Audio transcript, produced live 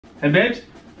Hey, babes?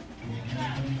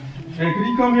 Hey, can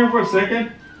you come here for a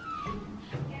second?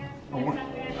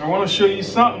 I want to show you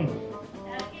something.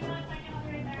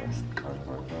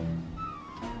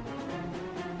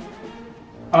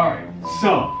 Alright,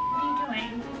 so. What are you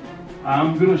doing?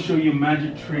 I'm going to show you a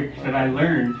magic trick that I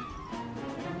learned.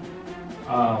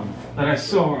 That I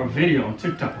saw a video on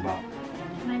TikTok about.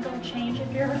 Can I go change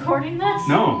if you're recording this?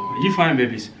 No, you fine,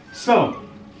 babies. So,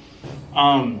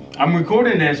 I'm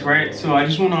recording this, right? So I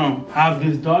just want to have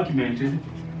this documented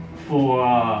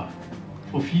for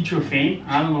future fame.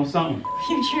 I don't know, something.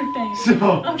 Future fame.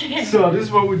 Okay. So this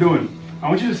is what we're doing. I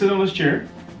want you to sit on this chair.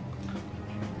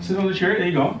 Sit on the chair. There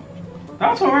you go.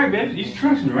 That's all right, babe. You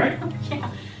trust me, right? Yeah.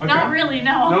 Okay. Not really,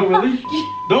 no. No, really?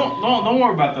 Don't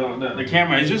worry about the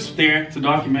camera. It's just there to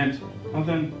document.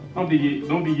 Nothing. Don't be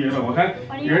at all. Okay.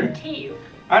 Why do you have tape?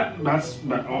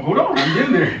 Hold on, I'm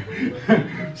getting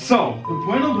there. So, the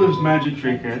point of this magic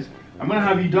trick is, I'm gonna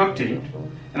have you duct taped,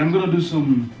 and I'm gonna do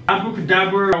some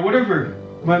abracadabra or whatever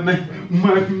my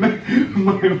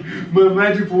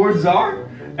magic words are,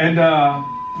 and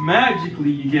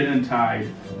magically you get untied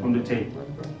from the tape.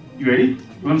 You ready? You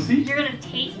wanna see? You're gonna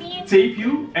tape me? Tape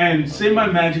you and say my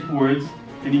magic words,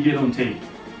 and you get on tape,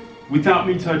 without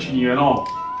me touching you at all.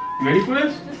 You ready for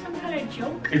this? Is this some kind of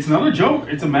joke? It's not a joke.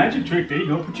 It's a magic trick. There you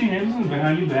go. Put your hands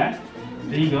behind your back.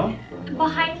 There you go.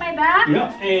 Behind my back?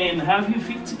 Yep. And have your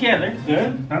feet together.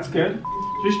 Good. That's good.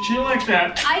 Just chill like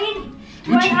that.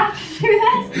 Do I have to do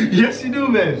this? Yes, you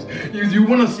do, babes. You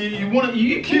want to see? You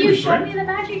curious, Can you show right? me the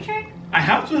magic trick? I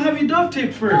have to have you duct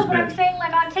taped first, No, but I'm babes. saying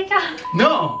like on TikTok.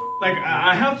 No. Like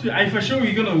I have to. If I show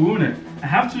you, you're gonna ruin it. I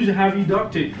have to have you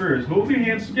duct taped first. Hold your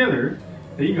hands together.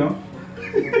 There you go.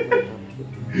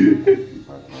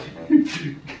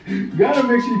 Gotta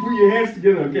make sure you put your hands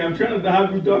together, okay? I'm trying to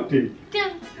have you duct tape.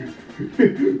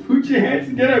 Put your hands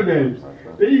together, babes.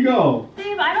 There you go.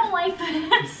 Babe, I don't like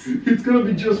this. It's gonna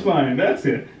be just fine. That's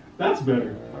it. That's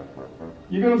better.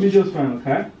 You're gonna be just fine,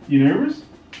 okay? You nervous?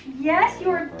 Yes,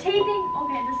 you're taping.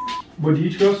 Okay, this is But do you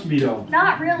trust me though?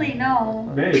 not really,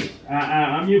 no. Babe,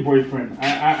 I'm your boyfriend.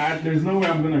 There's no way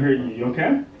I'm gonna hurt you,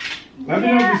 okay? Let me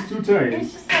know if it's too tight.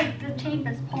 It's just like the tape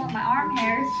is pulling my arm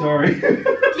hairs. Sorry. Do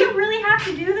you really have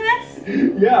to do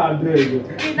this? Yeah, I did.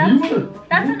 Okay,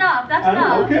 that's enough. That's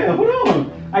enough. Okay, hold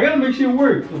on. I gotta make sure it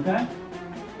works, okay?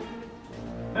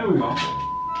 There we go.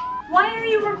 Why are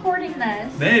you recording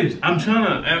this? Babes, I'm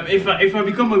trying to, if I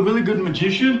become a really good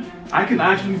magician, I can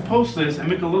actually post this and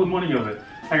make a little money of it.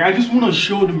 Like, I just want to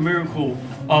show the miracle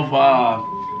of,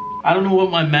 I don't know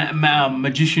what my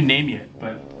magician name yet,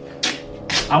 but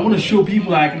I want to show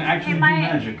people that I can actually do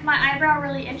magic. My eyebrow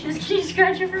really itches. Can you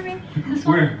scratch it for me? This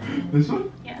one? Where? This one?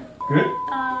 Yeah. Good?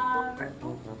 Up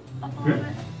a Good. little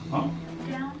bit. Up?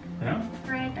 Down. Down?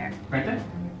 Right there. Right there?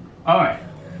 Alright.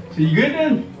 So you good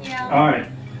then? Yeah. Alright.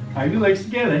 Have your legs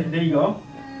together. There you go.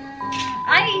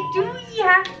 Do we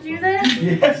have to do this?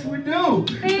 Yes, we do.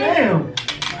 Babe. Damn.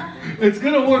 It's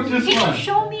gonna work just Can you fine.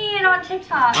 show me it on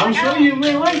TikTok? I'll show you in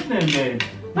real life then, babe.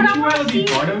 But Would I you wanna rather be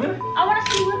see- part of it? I want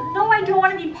to see what. No, I don't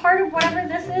want to be part of whatever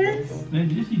this is. Then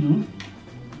yes, you do.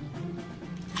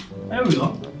 There we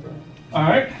go.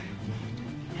 Alright.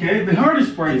 Okay, the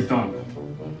hardest part is done.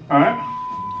 Alright.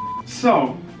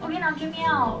 So, Okay, now get me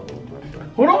out.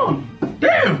 hold on.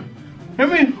 Damn.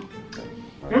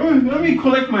 Let me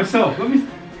collect myself.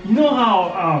 You know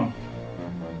how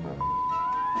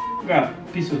I got a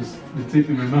piece of the tape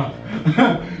in my mouth.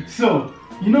 So,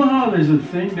 you know how there's a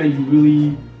thing that you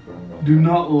really do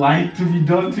not like to be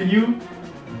done to you?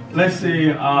 Let's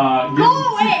say,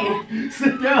 Go away!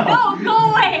 Sit down. No,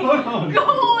 go away! Hold on. Go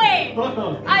away! Hold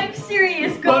on. I'm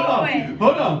serious. Go away!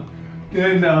 Hold on.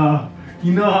 Then,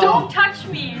 you know how... Don't touch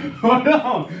me! Hold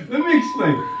on. Let me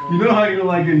explain. You know how you don't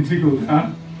like getting tickled,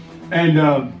 huh? And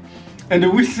the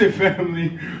Weasley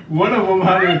family, one of them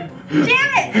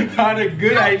had a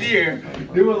good idea.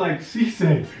 They were like, she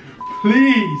said,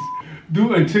 please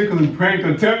do a tickling prank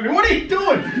on Tiffany. What are you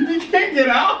doing? You can't get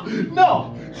out?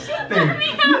 No. Sit there.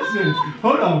 Listen.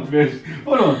 Hold on, bitch.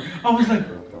 Hold on. I was like,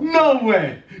 no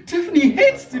way. Tiffany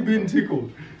hates to be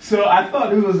tickled. So I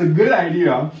thought it was a good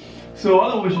idea. So all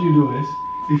I want you to do is,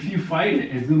 if you fight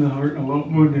it, it's gonna hurt a lot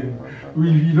more than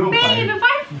if you don't fight it. Babe, if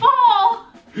I fall!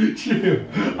 Chill.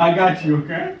 I got you,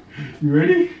 okay? You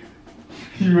ready?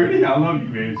 You ready? I love you,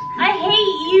 babes. I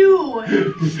hate you!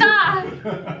 Stop!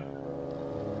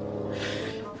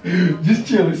 Just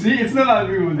chill. See, it's not how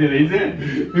people did it, is it?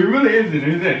 It really isn't,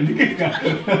 is it? Look at that.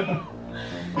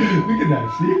 Look at that,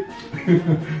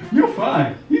 see? You're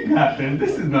fine. You got this.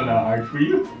 This is not that hard for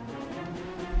you.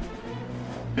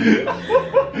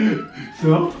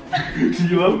 So, do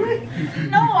you love me?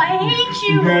 No, I hate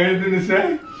you! You got anything to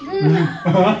say?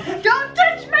 Don't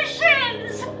touch my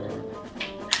shins!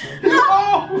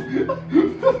 Oh!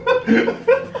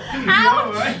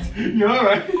 Ouch! You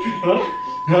alright?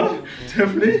 Huh?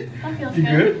 Tiffany? That feels You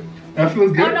good? That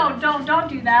feels good? Oh no, don't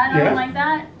do that. I Yeah? don't like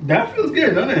that. That feels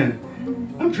good, doesn't it?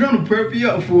 I'm trying to prep you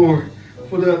up for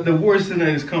the worst thing that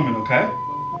is coming, okay?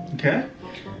 Okay?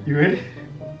 You ready?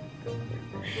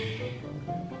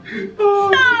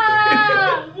 Oh.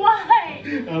 Stop! Why?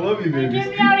 I love you, baby. Get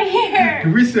me out of here! The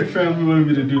reset family wanted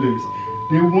me to do this.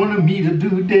 They wanted me to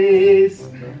do this.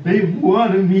 They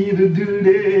wanted me to do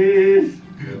this.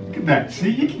 Look at that.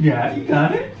 See, you got it.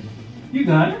 You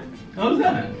got it. How's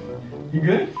that? You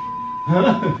good?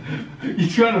 Huh? You're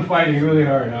trying to fight it really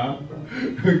hard, huh?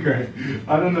 Okay.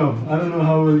 I don't know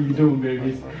how well you're doing,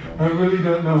 babies. I really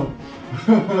don't know.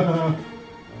 No!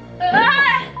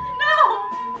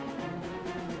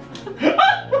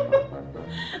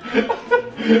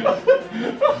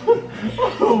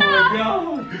 Oh my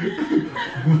God.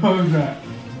 How's that?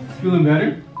 Feeling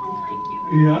better? Oh, thank you.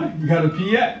 Yeah? You got to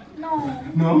pee yet? No.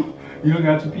 No? You don't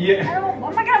got to pee yet? I don't.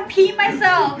 Am I gonna pee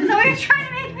myself? Is that what you're trying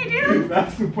to make me do?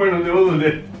 That's the point of all of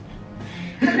it.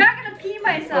 I'm not gonna pee I'm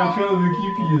myself. trying to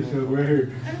keep you yourself right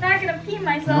here. I'm not gonna pee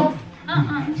myself.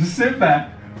 Just sit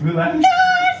back, relax. No,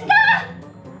 stop!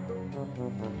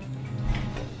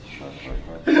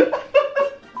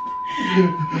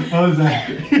 How's that?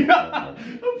 A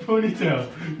ponytail.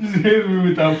 Just hit me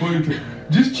with that ponytail.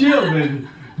 Just chill, baby.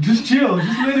 Just chill.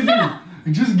 Just let it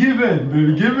be. Just give in,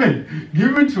 baby. Give in.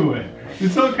 Give into it.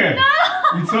 It's okay.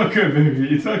 No! It's okay, baby.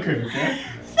 It's okay, okay?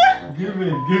 Stop. Give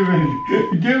in. Give in.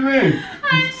 Give in.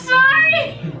 I'm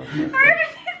sorry for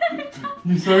everything that I've done.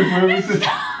 You sorry for everything?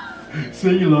 Stop.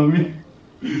 Say you love me.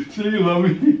 Say you love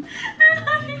me. I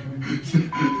love you.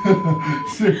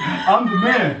 Say, I'm the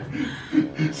man.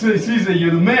 Say, Caesar,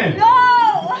 you're the man.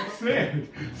 No! Say it.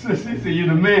 Say, Caesar, you're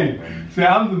the man. Say,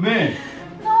 I'm the man.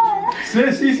 No!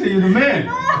 Say, Caesar, you're the man.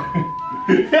 No!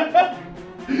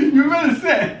 You better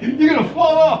say it. You're gonna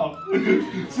fall off.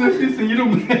 Say, Caesar, you're the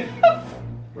man.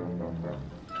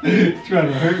 Trying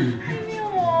to hurt me.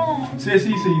 No! Say,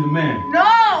 Caesar, you're the man.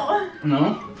 No! No?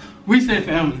 We say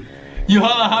family. You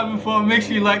all are having fun. Make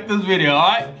sure you like this video,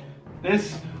 alright?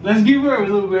 Let's give her a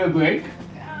little bit of break.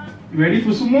 You ready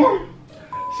for some more?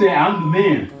 Say, I'm the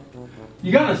man.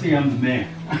 You gotta say I'm the man.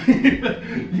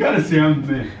 You gotta say I'm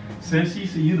the man. Say,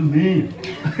 Caesar, you're the man.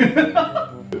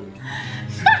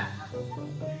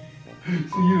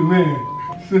 Say, you're the man.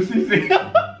 Say, Caesar.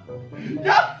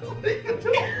 Yeah, what are you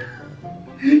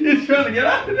doing? You're trying to get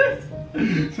out of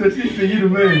this? Say, Caesar, you're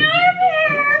the man.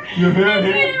 Your hair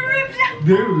here?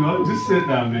 There we go. Just sit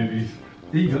down, babies.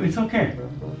 There you go. It's okay.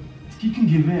 You can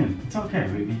give in. It's okay,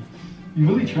 baby. You're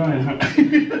really trying, huh?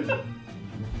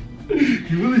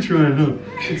 You're really trying, huh?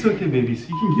 It's okay, babies.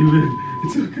 You can give in.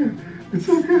 It's okay. It's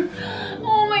okay.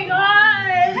 Oh my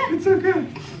god! It's okay.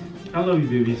 I love you,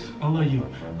 babies. I love you.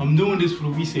 I'm doing this for the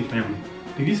We Say family.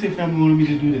 The We Say family wanted me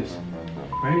to do this.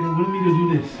 Right? They wanted me to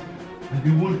do this.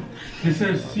 They want. They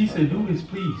said, Cece, do this,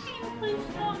 please. Please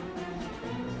stop.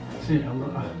 Say, I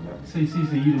love. Say,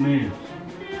 Cece, you the man.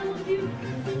 I love you.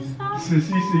 Please stop. Say,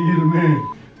 Cece, you the man.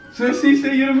 Say,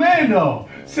 Cece, you the man, though.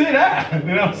 Say that.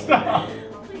 Then I'll stop.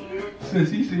 Please. Say,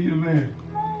 Cece, you the man.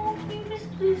 No,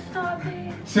 please stop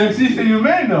it. Say, Cece, you the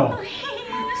man, though.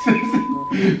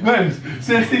 Please.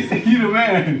 Say, Cece, you the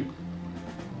man.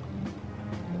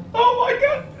 Oh my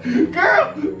God.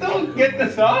 Girl, don't get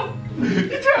this off.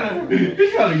 You're trying to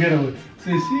get away.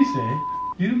 Say, Cece,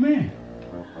 you the man.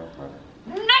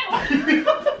 No.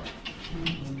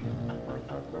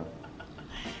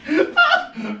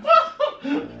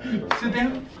 Sit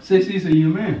down. Say, Cece, you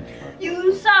the man.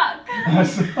 You suck. I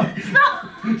suck. Stop.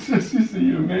 Say, Cece,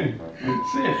 you the man.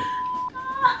 Say it.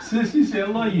 Say, Cece, I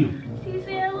love you.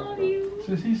 Cece, I love you.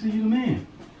 Say, Cece, you the man.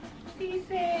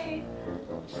 Cece.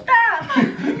 Stop.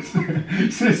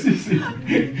 Say, Cece, you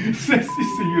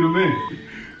the man.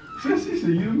 Say, Cece,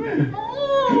 you the man. No.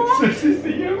 Say,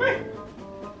 Cece, you the man.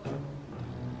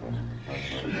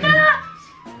 Stop.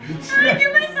 I'm gonna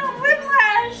give myself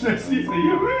whiplash. Say, Cece,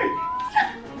 you the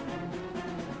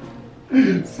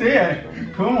man. Say it.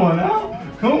 Come on now.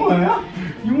 Come on now.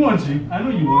 You want to. I know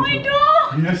you want to. I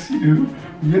don't. Yes, you do.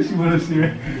 Yes, you want to say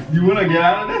it. You want to get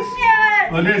out of this?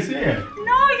 Yes. Well, then say it. No,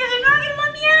 because you're not gonna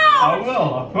let me out. I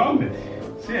will. I promise.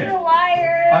 Say You're it. a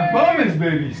liar. I promise,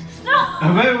 babies. Stop.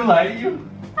 Have I ever lied to you?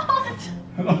 All the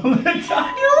time. All the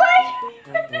time. You lied to me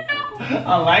right now. I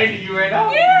lied to you right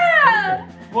now? Yeah.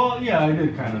 Well, yeah, I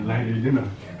did kind of lie to you, didn't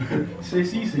I? Say,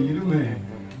 Cece, you the man.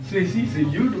 Say,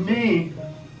 Cece, you the man.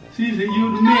 Cece,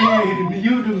 you the man.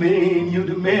 You the man. You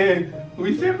the man.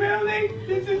 We say, family,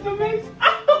 this is amazing.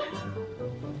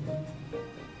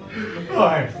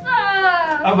 Alright.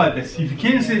 How about this? If you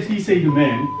can't say he say the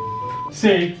man,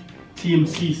 say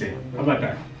TMC say. How about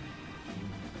that?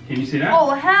 Can you say that?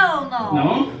 Oh, hell no.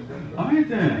 No? Alright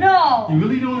then. No. You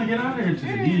really don't want to get out of here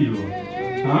today, do you?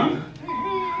 Huh?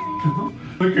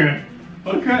 Okay.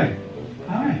 Okay.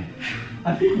 Alright.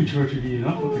 I think we tortured you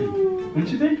enough already. Don't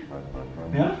you think?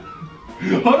 Yeah?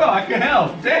 Hold on, I can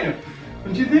help. Damn.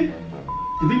 Don't you think?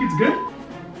 You think it's good?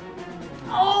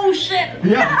 Oh, shit.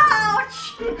 Yeah.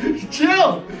 Ouch.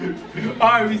 Chill.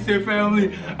 Alright, we say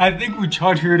family. I think we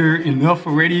tortured her enough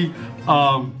already.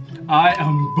 I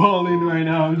am balling right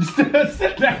now. Just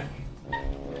sit down.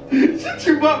 Sit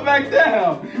your butt back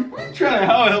down. We're trying to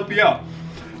help you out.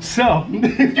 So.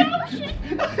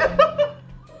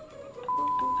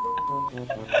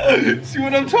 See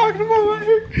what I'm talking about right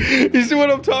here? You see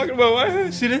what I'm talking about right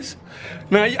here? See this?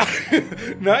 Now,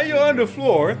 now you're on the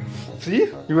floor. See?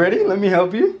 You ready? Let me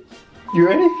help you. You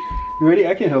ready? You ready?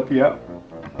 I can help you out.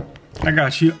 I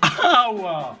got you.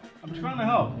 Ow! I'm trying to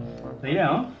help. Lay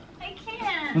down. I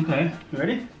can't. Okay. You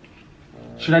ready?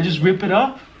 Should I just rip it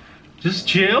up? Just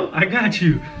chill? I got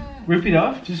you. Rip it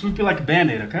off. Just rip it like a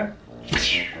band-aid, okay?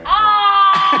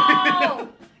 Oh!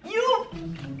 You!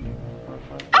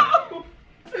 Ow!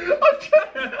 I'm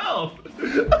trying to help.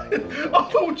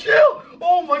 Oh, chill.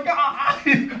 Oh my God.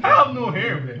 I have no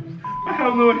hair, man. I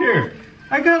have no hair.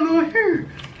 I got no hair.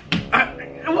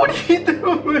 What are you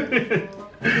doing?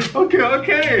 Okay,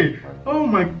 okay. Oh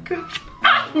my God.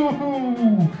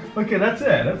 Ow. Okay, that's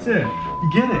it. That's it.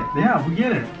 You get it. Yeah, we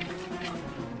get it.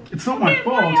 It's not my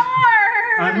fault.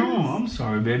 I know. I'm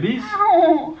sorry, babies.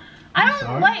 No. I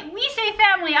don't like. We say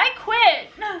family. I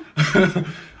quit.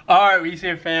 All right, we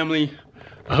say family.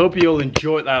 I hope you all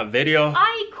enjoyed that video.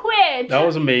 I quit. That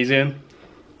was amazing.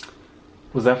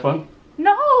 Was that fun?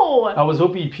 No. I was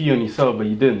hoping you'd pee on yourself, but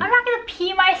you didn't. I'm not gonna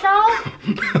pee myself.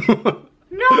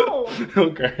 No.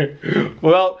 Okay.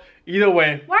 Well, either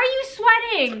way. Why are you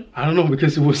sweating? I don't know,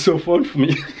 because it was so fun for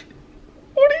me.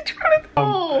 What are you trying to do?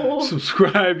 Oh.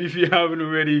 Subscribe if you haven't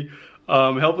already.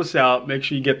 Help us out. Make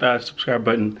sure you get that subscribe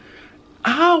button.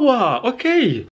 Awa. Okay.